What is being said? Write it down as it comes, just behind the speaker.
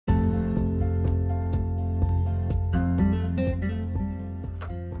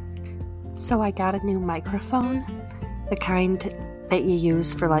So I got a new microphone, the kind that you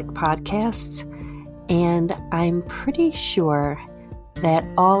use for like podcasts, and I'm pretty sure that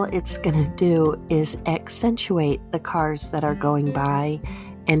all it's going to do is accentuate the cars that are going by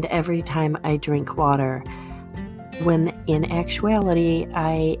and every time I drink water, when in actuality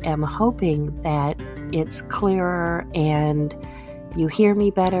I am hoping that it's clearer and you hear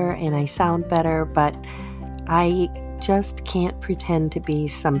me better and I sound better, but I just can't pretend to be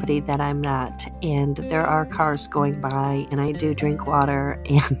somebody that I'm not. And there are cars going by and I do drink water,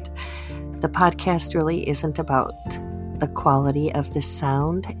 and the podcast really isn't about the quality of the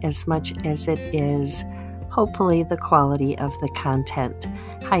sound as much as it is hopefully the quality of the content.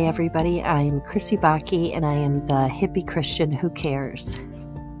 Hi everybody, I'm Krissy and I am the Hippie Christian who cares.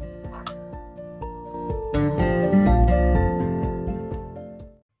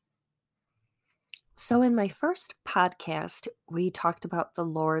 So in my first podcast, we talked about the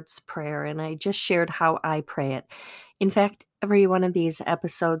Lord's Prayer, and I just shared how I pray it. In fact, every one of these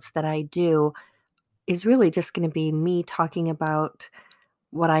episodes that I do is really just going to be me talking about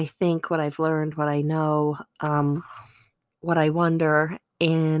what I think, what I've learned, what I know, what I wonder,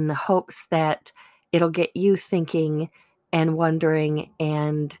 in hopes that it'll get you thinking and wondering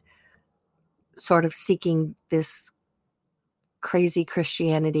and sort of seeking this crazy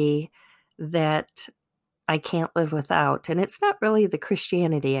Christianity that I can't live without. And it's not really the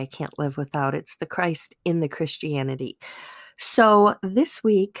Christianity I can't live without. It's the Christ in the Christianity. So this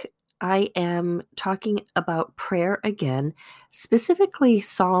week, I am talking about prayer again, specifically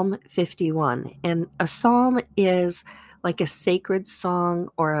Psalm 51. And a psalm is like a sacred song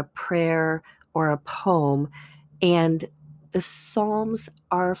or a prayer or a poem. And the Psalms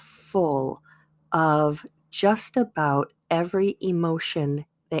are full of just about every emotion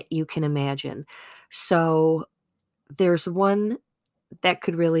that you can imagine. So there's one that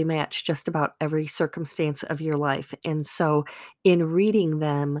could really match just about every circumstance of your life. And so in reading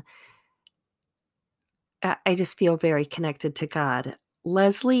them, I just feel very connected to God.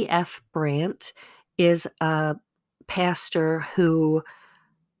 Leslie F. Brandt is a pastor who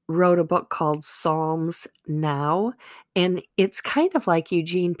wrote a book called Psalms Now, and it's kind of like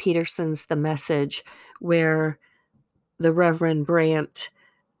Eugene Peterson's The Message, where the Reverend Brandt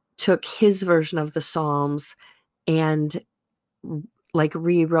took his version of the Psalms and like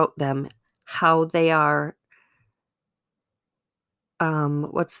rewrote them, how they are,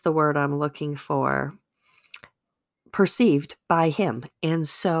 what's the word I'm looking for? Perceived by him. And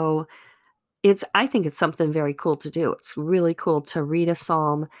so I think it's something very cool to do. It's really cool to read a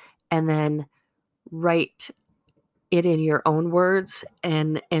psalm and then write it in your own words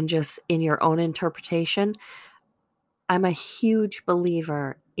and just in your own interpretation. I'm a huge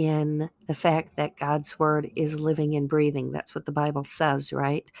believer in the fact that God's word is living and breathing. That's what the Bible says,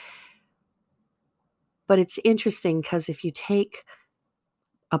 right? But it's interesting because if you take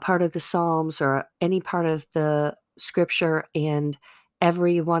a part of the Psalms or any part of the scripture and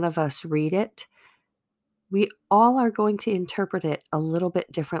every one of us read it, we all are going to interpret it a little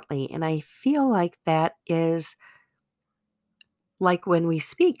bit differently. And I feel like that is like when we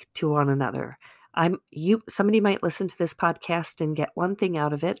speak to one another. Somebody might listen to this podcast and get one thing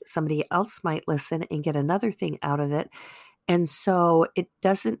out of it. Somebody else might listen and get another thing out of it. And so it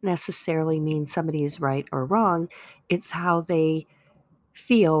doesn't necessarily mean somebody is right or wrong. It's how they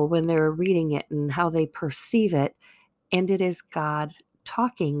feel when they're reading it and how they perceive it. And it is God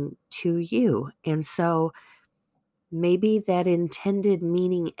talking to you. And so maybe that intended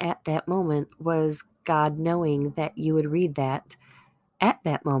meaning at that moment was God knowing that you would read that at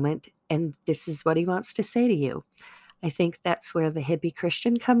that moment, and this is what he wants to say to you. I think that's where the Hippie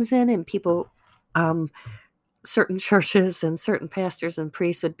Christian comes in, and people, certain churches and certain pastors and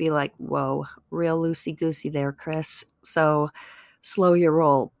priests would be like, whoa, real loosey-goosey there, Chris. So slow your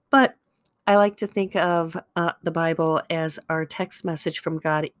roll. But I like to think of the Bible as our text message from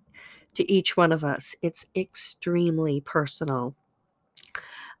God to each one of us. It's extremely personal.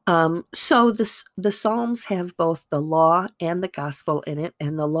 So the Psalms have both the law and the gospel in it,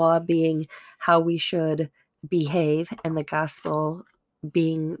 and the law being how we should behave, and the gospel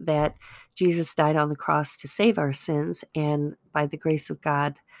being that Jesus died on the cross to save our sins, and by the grace of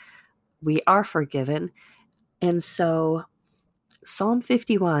God, we are forgiven. And so Psalm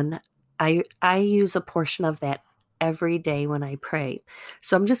 51, I use a portion of that every day when I pray.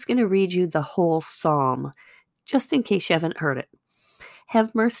 So I'm just going to read you the whole psalm, just in case you haven't heard it.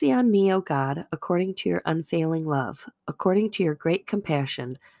 Have mercy on me, O God, according to your unfailing love, according to your great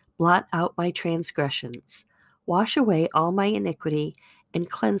compassion. Blot out my transgressions. Wash away all my iniquity and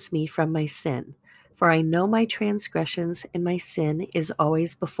cleanse me from my sin. For I know my transgressions and my sin is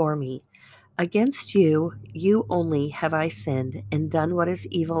always before me. Against you, you only have I sinned and done what is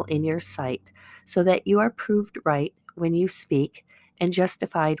evil in your sight, so that you are proved right when you speak and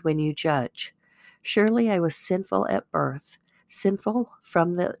justified when you judge. Surely I was sinful at birth, sinful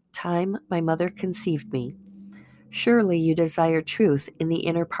from the time my mother conceived me. Surely you desire truth in the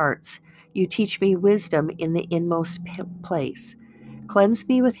inner parts. You teach me wisdom in the inmost place. Cleanse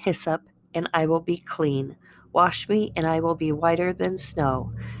me with hyssop, and I will be clean. Wash me, and I will be whiter than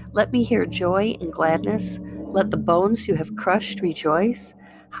snow. Let me hear joy and gladness. Let the bones you have crushed rejoice.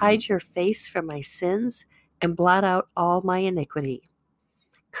 Hide your face from my sins, and blot out all my iniquity.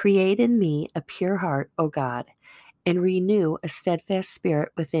 Create in me a pure heart, O God, and renew a steadfast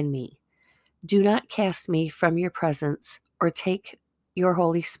spirit within me. Do not cast me from your presence or take your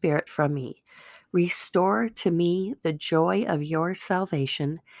Holy Spirit from me. Restore to me the joy of your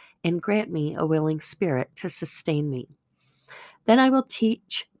salvation and grant me a willing spirit to sustain me. Then I will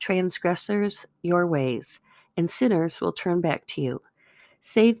teach transgressors your ways, and sinners will turn back to you.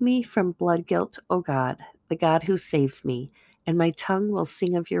 Save me from blood guilt, O God, the God who saves me, and my tongue will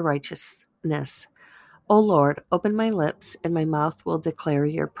sing of your righteousness. O Lord, open my lips, and my mouth will declare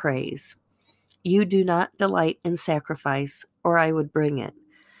your praise. You do not delight in sacrifice, or I would bring it.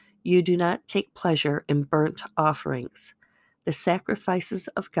 You do not take pleasure in burnt offerings. The sacrifices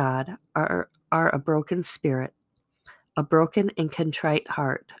of God are a broken spirit, a broken and contrite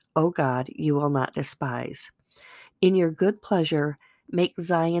heart. O God, you will not despise. In your good pleasure, make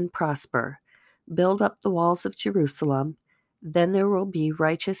Zion prosper. Build up the walls of Jerusalem. Then there will be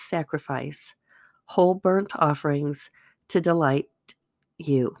righteous sacrifice, whole burnt offerings to delight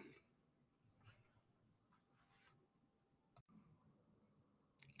you.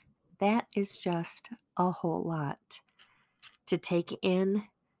 That is just a whole lot to take in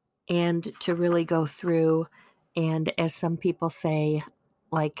and to really go through, and as some people say,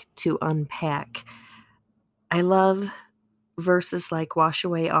 like to unpack. I love verses like, wash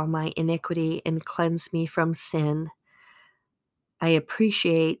away all my iniquity and cleanse me from sin. I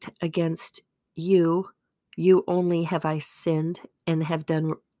appreciate against you, you only have I sinned and have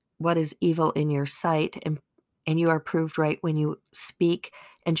done what is evil in your sight, and you are proved right when you speak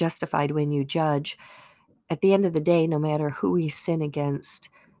and justified when you judge. At the end of the day, no matter who we sin against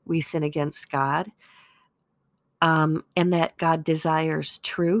God, and that God desires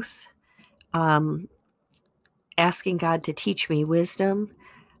truth. Asking God to teach me wisdom.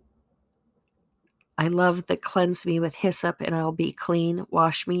 I love the cleanse me with hyssop and I'll be clean.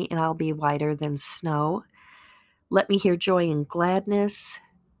 Wash me and I'll be whiter than snow. Let me hear joy and gladness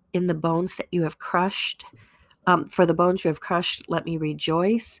in the bones that you have crushed. For the bones you have crushed, let me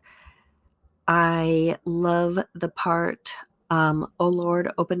rejoice. I love the part, O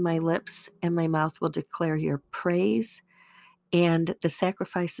Lord, open my lips and my mouth will declare your praise. And the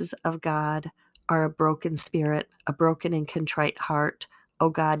sacrifices of God are a broken spirit, a broken and contrite heart. O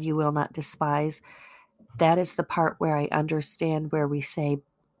God, you will not despise. That is the part where I understand where we say,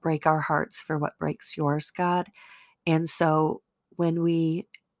 break our hearts for what breaks yours, God. And so when we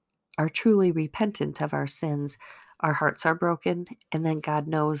are truly repentant of our sins, our hearts are broken, and then God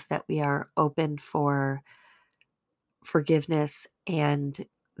knows that we are open for forgiveness and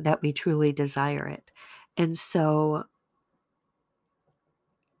that we truly desire it. And so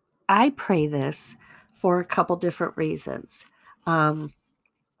I pray this for a couple different reasons.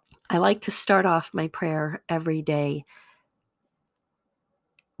 I like to start off my prayer every day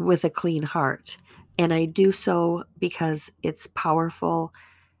with a clean heart. And I do so because it's powerful.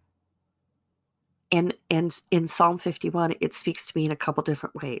 And in Psalm 51, it speaks to me in a couple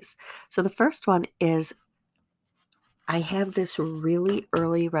different ways. So the first one is I have this really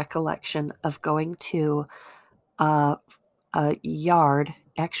early recollection of going to a yard,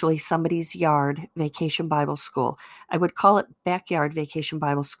 actually somebody's yard, vacation Bible school. I would call it backyard vacation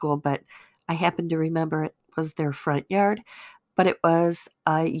Bible school, but I happen to remember it was their front yard. But it was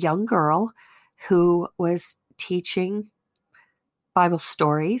a young girl who was teaching Bible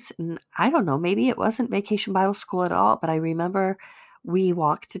stories. And I don't know, maybe it wasn't vacation Bible school at all, but I remember we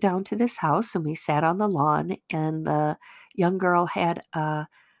walked down to this house and we sat on the lawn, and the young girl had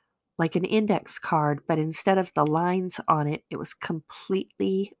like an index card, but instead of the lines on it, it was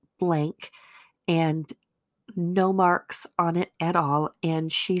completely blank and no marks on it at all.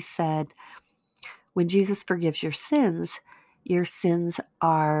 And she said, when Jesus forgives your sins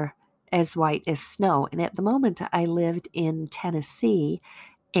are as white as snow. And at the moment, I lived in Tennessee,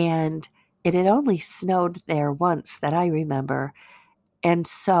 and it had only snowed there once that I remember. And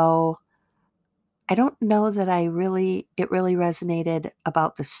so I don't know that it really resonated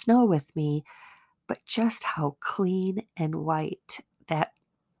about the snow with me, but just how clean and white that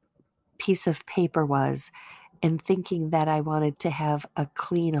piece of paper was and thinking that I wanted to have a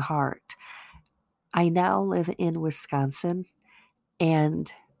clean heart. I now live in Wisconsin,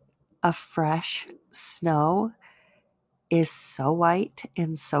 and a fresh snow is so white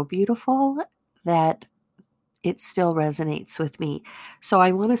and so beautiful that it still resonates with me. So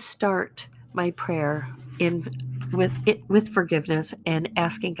I want to start my prayer in with forgiveness and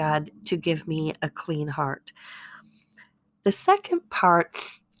asking God to give me a clean heart. The second part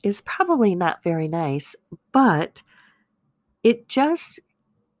is probably not very nice, but it just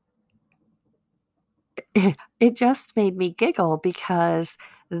it just made me giggle because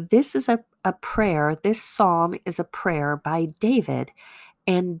this is a prayer. This psalm is a prayer by David,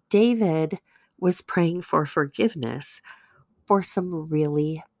 and David was praying for forgiveness for some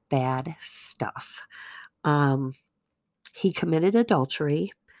really bad stuff. Um, he committed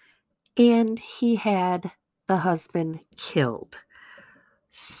adultery and he had the husband killed.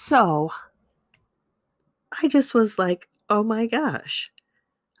 So I just was like, oh my gosh,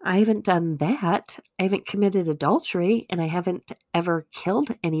 I haven't done that. I haven't committed adultery and I haven't ever killed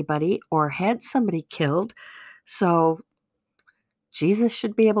anybody or had somebody killed. So Jesus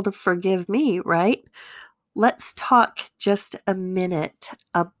should be able to forgive me, right? Let's talk just a minute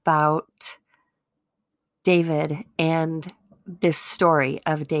about David and this story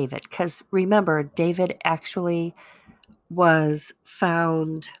of David. Because remember, David actually was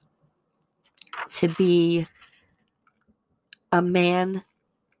found to be a man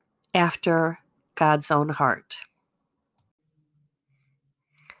after God's own heart.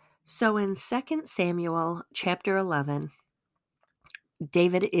 So in 2 Samuel chapter 11,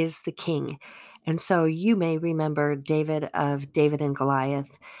 David is the king. And so you may remember David of David and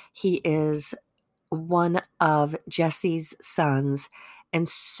Goliath. He is one of Jesse's sons, and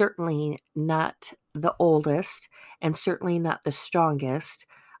certainly not the oldest, and certainly not the strongest.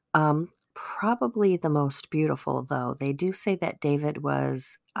 Probably the most beautiful, though. They do say that David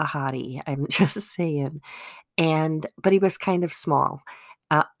was a hottie. I'm just saying. But he was kind of small,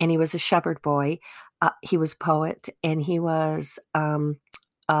 and he was a shepherd boy. He was a poet, and he was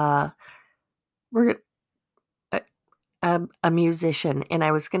uh, we're a musician, and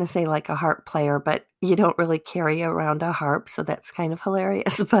I was going to say like a harp player, but you don't really carry around a harp, so that's kind of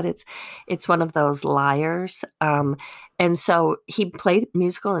hilarious. But it's one of those lyres, and so he played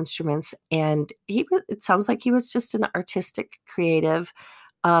musical instruments, and it sounds like he was just an artistic, creative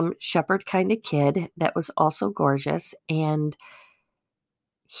shepherd kind of kid that was also gorgeous, and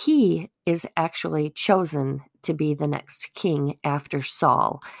he is actually chosen to be the next king after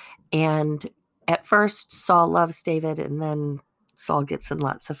Saul. And at first, Saul loves David, and then Saul gets in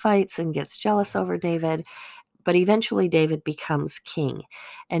lots of fights and gets jealous over David. But eventually, David becomes king.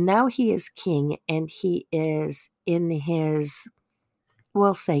 And now he is king, and he is in his,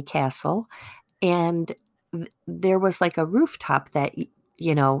 we'll say, castle. And there was like a rooftop that,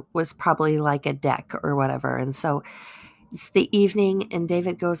 was probably like a deck or whatever. And so it's the evening, and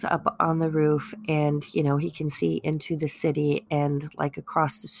David goes up on the roof, and he can see into the city, and like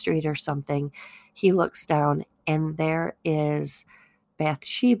across the street or something, he looks down, and there is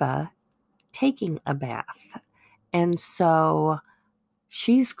Bathsheba taking a bath. And so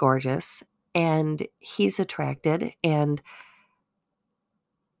she's gorgeous, and he's attracted, and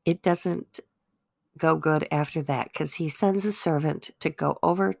it doesn't go good after that, because he sends a servant to go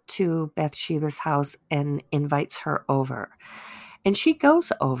over to Bathsheba's house and invites her over. And she goes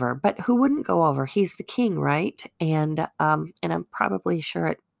over, but who wouldn't go over? He's the king, right? And I'm probably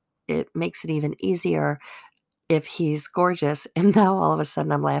sure it makes it even easier if he's gorgeous. And now all of a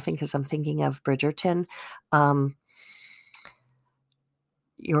sudden I'm laughing because I'm thinking of Bridgerton.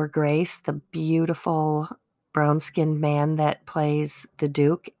 Your Grace, the beautiful brown-skinned man that plays the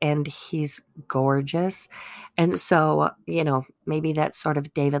Duke, and he's gorgeous. And so, maybe that's sort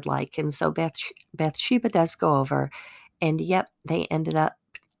of David-like. And so Bathsheba does go over, and yep, they ended up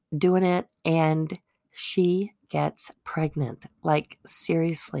doing it, and she gets pregnant. Like,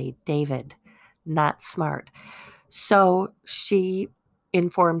 seriously, David, not smart. So she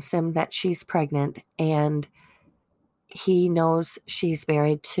informs him that she's pregnant, and he knows she's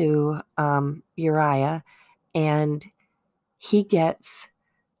married to Uriah, and he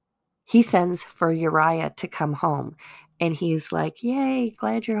sends for Uriah to come home. And he's like, yay,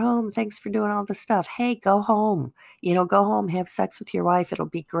 glad you're home. Thanks for doing all the stuff. Hey, go home. Go home, have sex with your wife. It'll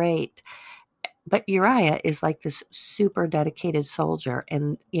be great. But Uriah is like this super dedicated soldier.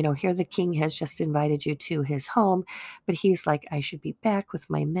 And, here the king has just invited you to his home. But he's like, I should be back with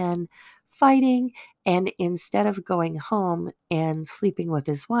my men fighting. And instead of going home and sleeping with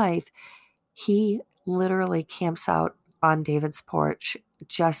his wife, he literally camps out on David's porch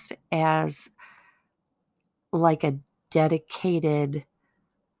just as like a dedicated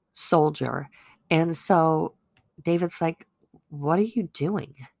soldier. And so David's like, what are you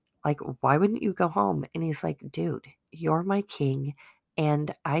doing? Like, why wouldn't you go home? And he's like, dude, you're my king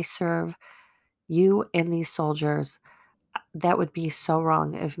and I serve you and these soldiers. That would be so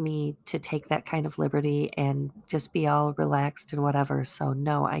wrong of me to take that kind of liberty and just be all relaxed and whatever. So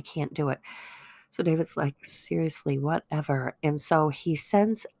no, I can't do it. So David's like, seriously, whatever. And so he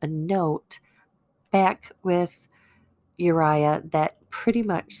sends a note back with Uriah that pretty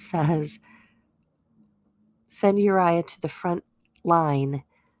much says, send Uriah to the front line.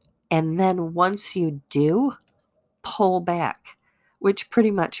 And then once you do, pull back, which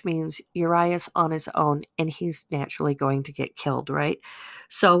pretty much means Uriah's on his own and he's naturally going to get killed, right?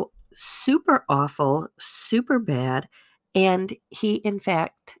 So super awful, super bad. And he, in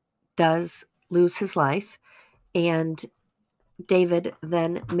fact, does lose his life. And David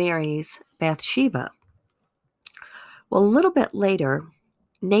then marries Bathsheba. Well, a little bit later,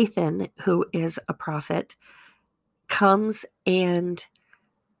 Nathan, who is a prophet, comes and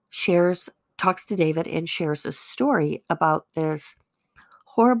talks to David and shares a story about this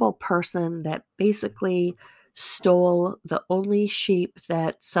horrible person that basically stole the only sheep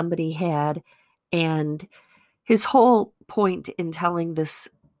that somebody had. And his whole point in telling this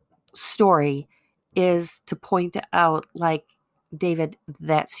story is to point out, like, David,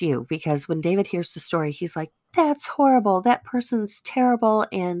 that's you. Because when David hears the story, he's like, that's horrible. That person's terrible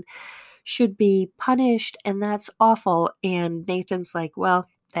and should be punished. And that's awful. And Nathan's like, well,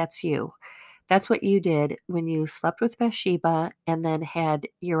 that's you. That's what you did when you slept with Bathsheba and then had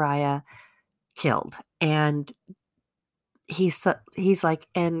Uriah killed. And he's like,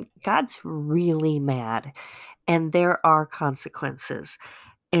 and God's really mad and there are consequences.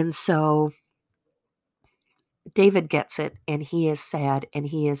 And so David gets it and he is sad and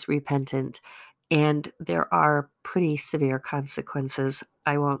he is repentant and there are pretty severe consequences.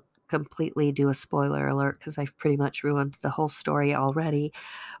 I won't completely do a spoiler alert because I've pretty much ruined the whole story already.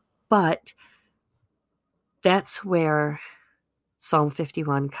 But that's where Psalm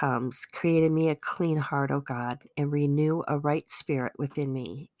 51 comes. Create in me a clean heart, O God, and renew a right spirit within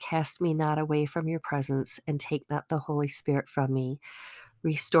me. Cast me not away from your presence, and take not the Holy Spirit from me.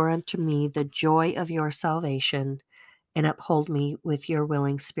 Restore unto me the joy of your salvation, and uphold me with your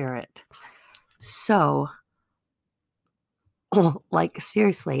willing spirit. So, like,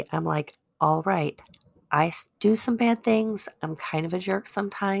 seriously, I'm like, all right, I do some bad things. I'm kind of a jerk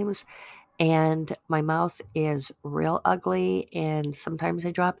sometimes. And my mouth is real ugly, and sometimes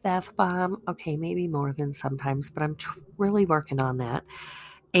I drop the F-bomb. Okay, maybe more than sometimes, but I'm really working on that.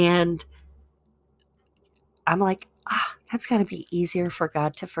 And I'm like, that's got to be easier for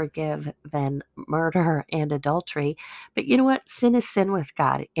God to forgive than murder and adultery. But you know what? Sin is sin with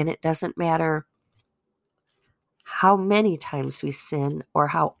God, and it doesn't matter how many times we sin or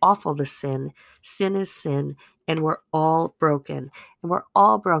how awful the sin. Sin is sin, and we're all broken. And we're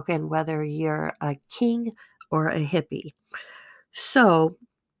all broken whether you're a king or a hippie. So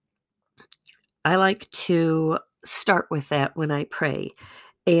I like to start with that when I pray.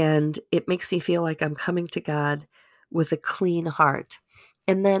 And it makes me feel like I'm coming to God with a clean heart.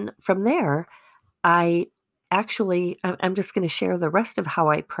 And then from there, I'm just going to share the rest of how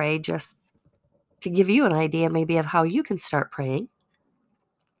I pray just to give you an idea maybe of how you can start praying.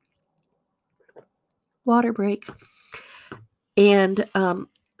 Water break. And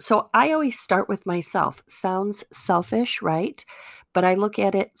so I always start with myself. Sounds selfish, right? But I look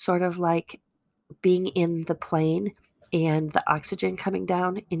at it sort of like being in the plane and the oxygen coming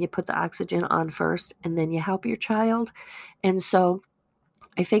down, and you put the oxygen on first and then you help your child. And so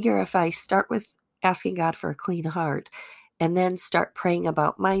I figure if I start with asking God for a clean heart and then start praying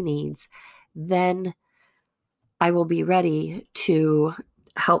about my needs, then I will be ready to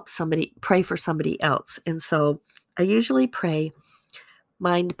pray for somebody else. And so I usually pray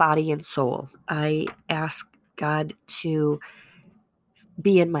mind, body, and soul. I ask God to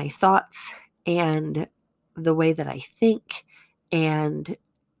be in my thoughts and the way that I think and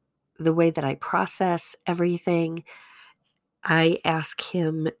the way that I process everything. I ask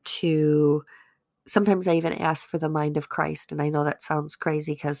him to, sometimes I even ask for the mind of Christ. And I know that sounds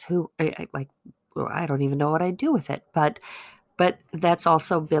crazy because I don't even know what I'd do with it. But that's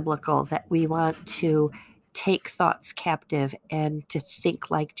also biblical, that we want to take thoughts captive and to think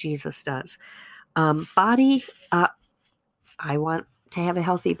like Jesus does. Body, I want to have a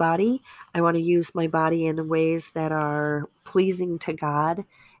healthy body. I want to use my body in ways that are pleasing to God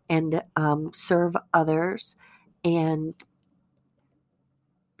and serve others and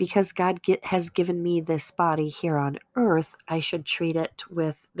because God has given me this body here on earth, I should treat it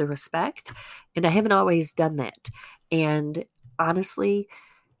with the respect. And I haven't always done that. And honestly,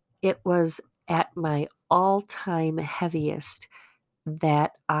 it was at my all-time heaviest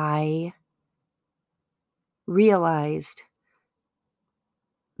that I realized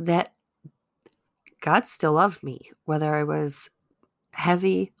that God still loved me, whether I was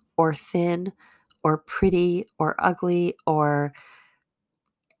heavy or thin or pretty or ugly or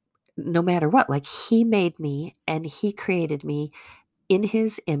no matter what. Like, He made me and He created me in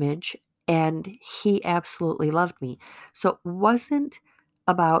His image, and He absolutely loved me. So it wasn't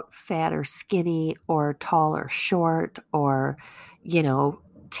about fat or skinny or tall or short or,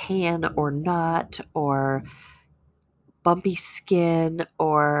 tan or not or bumpy skin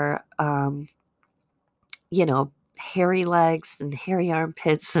or, hairy legs and hairy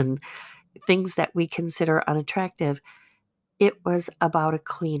armpits and things that we consider unattractive. It was about a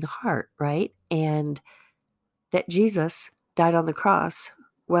clean heart, right? And that Jesus died on the cross,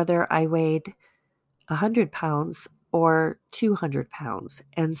 whether I weighed 100 pounds or 200 pounds.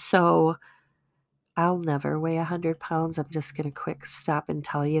 And so I'll never weigh 100 pounds. I'm just going to quick stop and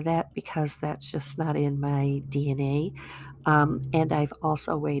tell you that because that's just not in my DNA. And I've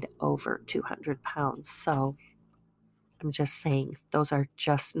also weighed over 200 pounds. So I'm just saying those are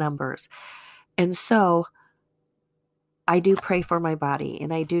just numbers. And so I do pray for my body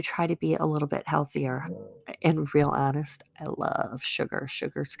and I do try to be a little bit healthier. And real honest, I love sugar.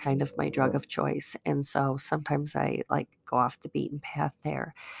 Sugar's kind of my drug of choice. And so sometimes I like go off the beaten path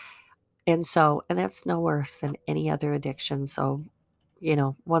there. And that's no worse than any other addiction. So,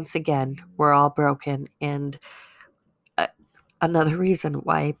 once again, we're all broken. And another reason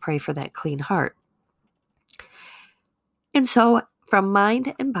why I pray for that clean heart. And so from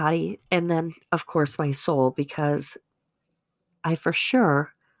mind and body, and then of course my soul, because I for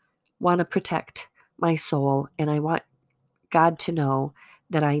sure want to protect my soul and I want God to know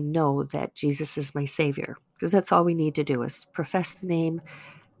that I know that Jesus is my Savior, because that's all we need to do is profess the name,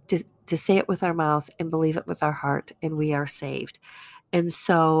 to say it with our mouth and believe it with our heart, and we are saved. And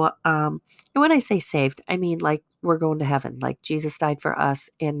so, and when I say saved, I mean like we're going to heaven, like Jesus died for us,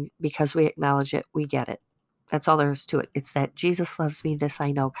 and because we acknowledge it, we get it. That's all there is to it. It's that Jesus loves me, this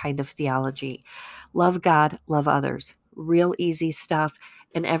I know kind of theology. Love God, love others. Real easy stuff.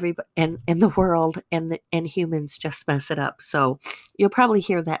 And the world and humans just mess it up. So you'll probably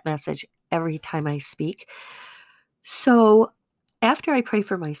hear that message every time I speak. So after I pray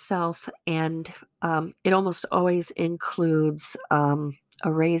for myself, and it almost always includes a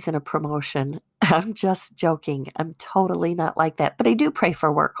raise and a promotion. I'm just joking. I'm totally not like that. But I do pray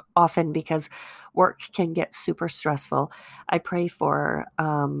for work often because work can get super stressful. I pray for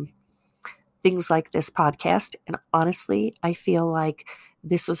things like this podcast. And honestly, I feel like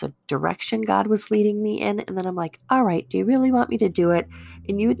this was a direction God was leading me in. And then I'm like, all right, do you really want me to do it?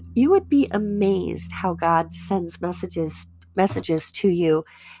 And you would be amazed how God sends messages to you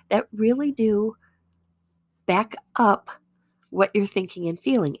that really do back up what you're thinking and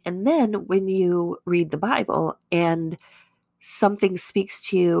feeling. And then when you read the Bible and something speaks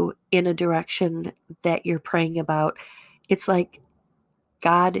to you in a direction that you're praying about, it's like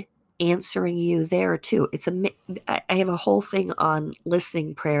God answering you there too. I have a whole thing on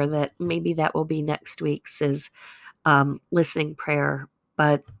listening prayer that maybe that will be next week's is listening prayer.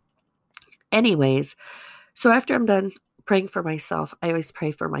 But anyways, so after I'm done praying for myself, I always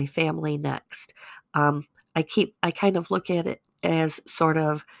pray for my family next. I kind of look at it as sort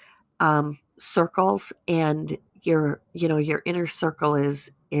of circles, and your inner circle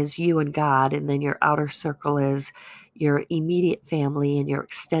is you and God, and then your outer circle is your immediate family and your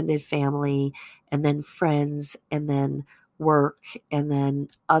extended family, and then friends, and then work, and then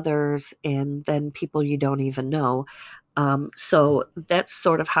others, and then people you don't even know. So that's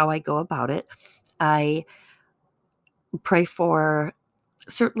sort of how I go about it. I pray for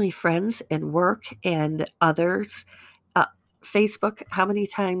certainly friends and work and others. Uh, Facebook, how many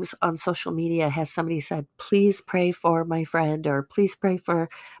times on social media has somebody said, please pray for my friend or please pray for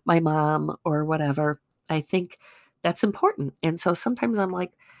my mom or whatever? I think that's important. And so sometimes I'm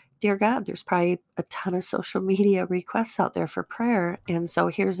like, dear God, there's probably a ton of social media requests out there for prayer. And so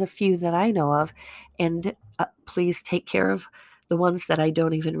here's a few that I know of. And please take care of the ones that I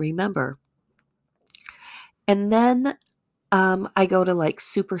don't even remember. And then I go to like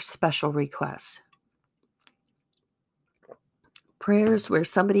super special requests. Prayers where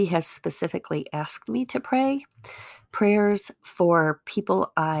somebody has specifically asked me to pray. Prayers for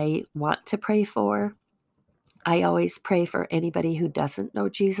people I want to pray for. I always pray for anybody who doesn't know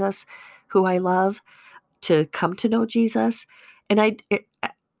Jesus, who I love, to come to know Jesus. And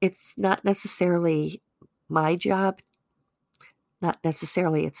it's not necessarily my job. Not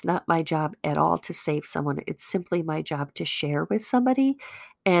necessarily, it's not my job at all to save someone. It's simply my job to share with somebody.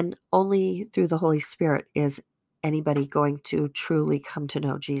 And only through the Holy Spirit is anybody going to truly come to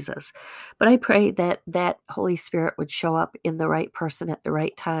know Jesus. But I pray that that Holy Spirit would show up in the right person at the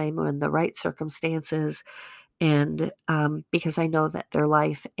right time or in the right circumstances. And because I know that their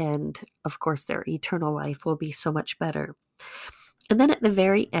life and, of course, their eternal life will be so much better. And then at the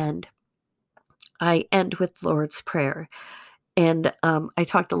very end, I end with Lord's Prayer. And I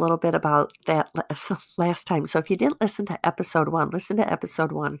talked a little bit about that last time. So if you didn't listen to episode 1, listen to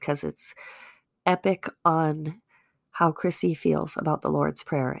episode 1 because it's epic on how Krissy feels about the Lord's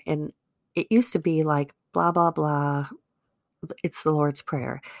Prayer. And it used to be like, blah, blah, blah. It's the Lord's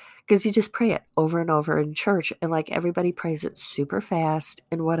Prayer. Because you just pray it over and over in church. And like everybody prays it super fast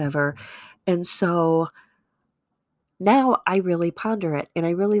and whatever. And so now I really ponder it and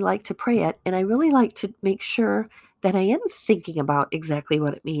I really like to pray it. And I really like to make sure that I am thinking about exactly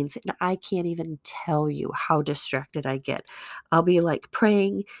what it means. And I can't even tell you how distracted I get. I'll be like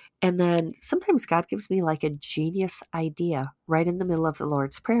praying, and then sometimes God gives me like a genius idea right in the middle of the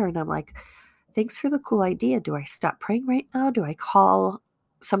Lord's Prayer. And I'm like, thanks for the cool idea. Do I stop praying right now? Do I call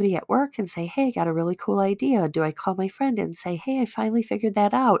somebody at work and say, hey, I got a really cool idea? Do I call my friend and say, hey, I finally figured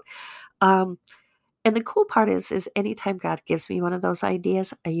that out? And the cool part is anytime God gives me one of those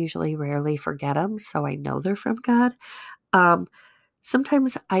ideas, I usually rarely forget them, so I know they're from God. Um,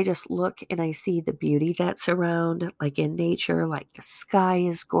 Sometimes I just look and I see the beauty that's around, like in nature, like the sky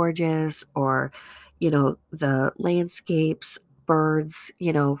is gorgeous, or, the landscapes, birds,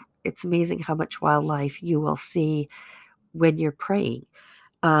 it's amazing how much wildlife you will see when you're praying.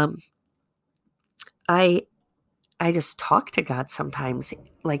 Um, I I just talk to God sometimes,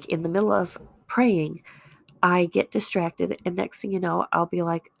 like in the middle of praying. I get distracted, and next thing you know, I'll be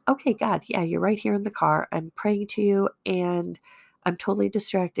like, okay, God, yeah, you're right here in the car. I'm praying to you, and I'm totally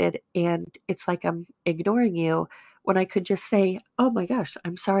distracted. And it's like I'm ignoring you when I could just say, oh my gosh,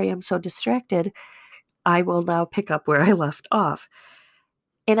 I'm sorry, I'm so distracted. I will now pick up where I left off.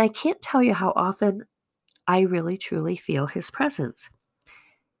 And I can't tell you how often I really truly feel his presence.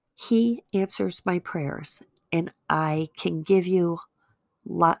 He answers my prayers, and I can give you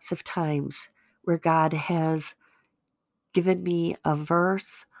lots of times where God has given me a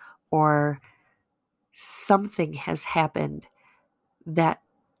verse or something has happened that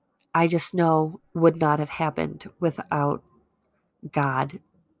I just know would not have happened without God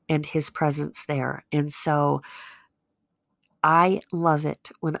and his presence there. And so I love it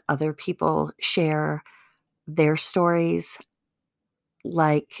when other people share their stories,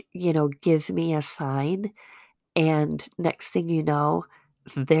 like, give me a sign. And next thing you know,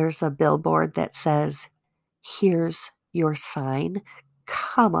 there's a billboard that says, here's your sign.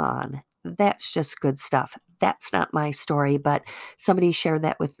 Come on. That's just good stuff. That's not my story, but somebody shared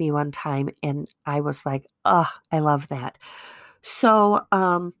that with me one time and I was like, oh, I love that. So,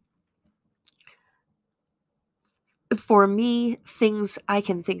 for me, things I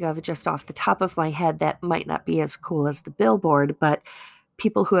can think of just off the top of my head that might not be as cool as the billboard, but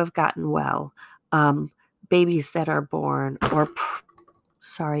people who have gotten well, um, babies that are born, or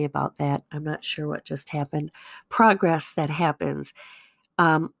sorry about that. I'm not sure what just happened. Progress that happens.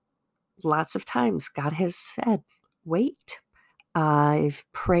 Um, Lots of times God has said, wait. I've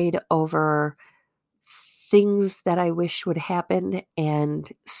prayed over things that I wish would happen, and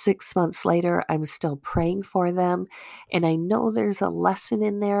 6 months later, I'm still praying for them. And I know there's a lesson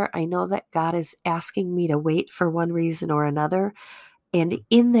in there. I know that God is asking me to wait for one reason or another. And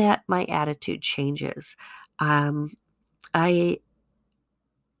in that, my attitude changes. Um, I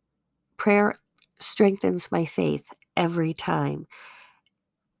Prayer strengthens my faith every time.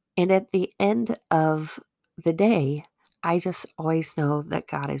 And at the end of the day, I just always know that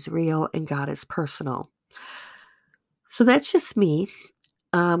God is real and God is personal. So that's just me.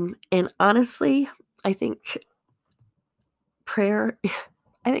 And honestly, I think prayer,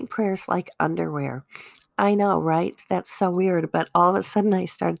 I think prayer is like underwear. I know, right? That's so weird. But all of a sudden, I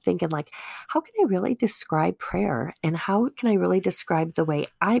started thinking, like, how can I really describe prayer? And how can I really describe the way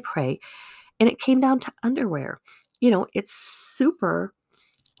I pray? And it came down to underwear. It's super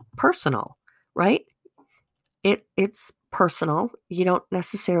personal, right? It's personal. You don't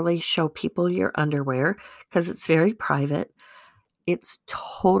necessarily show people your underwear because it's very private. It's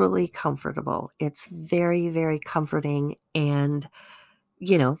totally comfortable. It's very, very comforting, and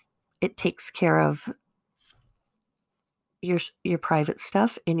you know, it takes care of your private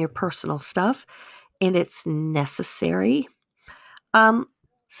stuff and your personal stuff, and it's necessary. Um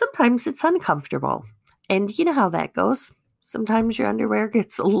Sometimes it's uncomfortable. And you know how that goes. Sometimes your underwear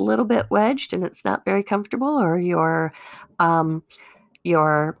gets a little bit wedged and it's not very comfortable, or your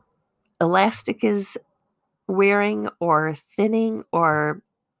elastic is wearing or thinning or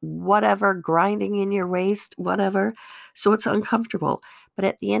whatever, grinding in your waist, whatever. So it's uncomfortable. But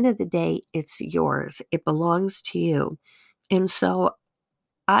at the end of the day, it's yours. It belongs to you. And so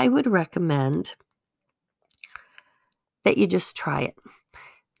I would recommend that you just try it,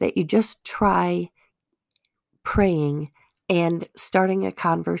 that you just try praying and starting a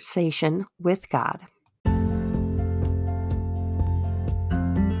conversation with God.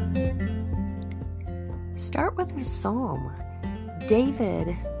 Start with a psalm.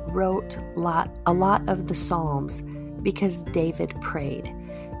 David wrote a lot of the Psalms because David prayed.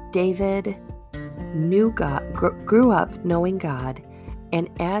 David knew God, grew up knowing God, and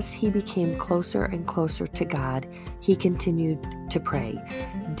as he became closer and closer to God, he continued to pray.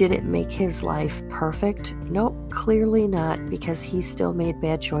 Did it make his life perfect? Nope, clearly not, because he still made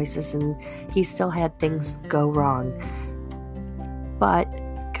bad choices and he still had things go wrong. But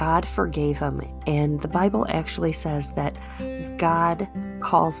God forgave him, and the Bible actually says that God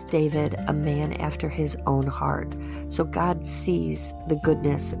calls David a man after his own heart. So God sees the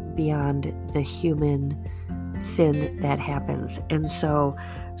goodness beyond the human sin that happens. And so,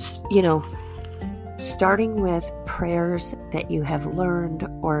 starting with prayers that you have learned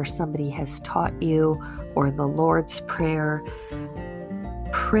or somebody has taught you, or the Lord's Prayer,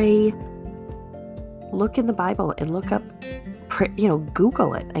 pray, look in the Bible and look up,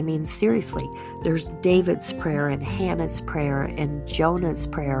 Google it. I mean, seriously, there's David's prayer and Hannah's prayer and Jonah's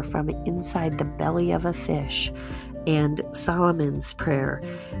prayer from inside the belly of a fish and Solomon's prayer.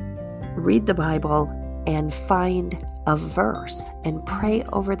 Read the Bible and find a verse and pray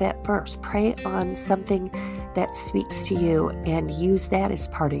over that verse. Pray on something that speaks to you and use that as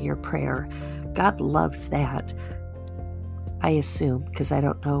part of your prayer. God loves that, I assume, because I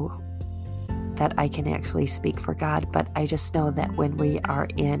don't know that I can actually speak for God, but I just know that when we are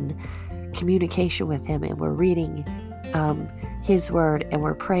in communication with Him and we're reading His Word and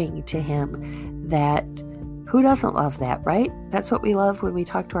we're praying to Him, that who doesn't love that, right? That's what we love when we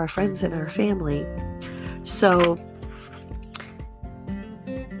talk to our friends and our family. So,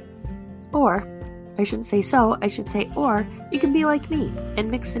 or you can be like me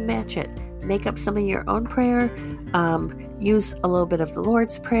and mix and match it. Make up some of your own prayer, use a little bit of the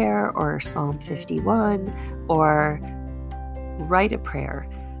Lord's Prayer or Psalm 51, or write a prayer.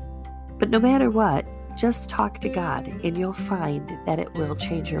 But no matter what, just talk to God and you'll find that it will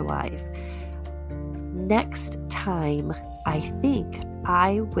change your life. Next time, I think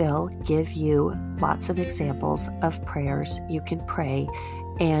I will give you lots of examples of prayers you can pray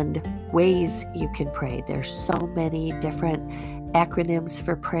and ways you can pray. There's so many different acronyms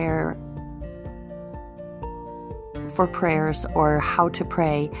for prayers or how to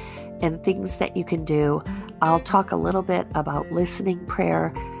pray and things that you can do. I'll talk a little bit about listening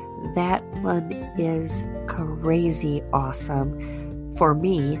prayer. That one is crazy awesome for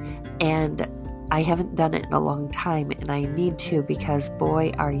me, and I haven't done it in a long time, and I need to, because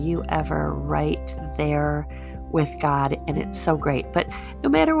boy, are you ever right there with God, and it's so great. But no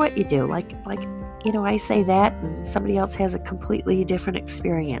matter what you do, I say that and somebody else has a completely different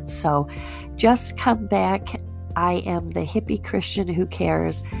experience. So just come back. I am the hippie Christian who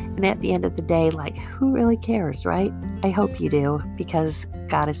cares. And at the end of the day, who really cares, right? I hope you do, because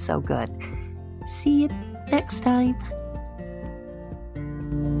God is so good. See you next time.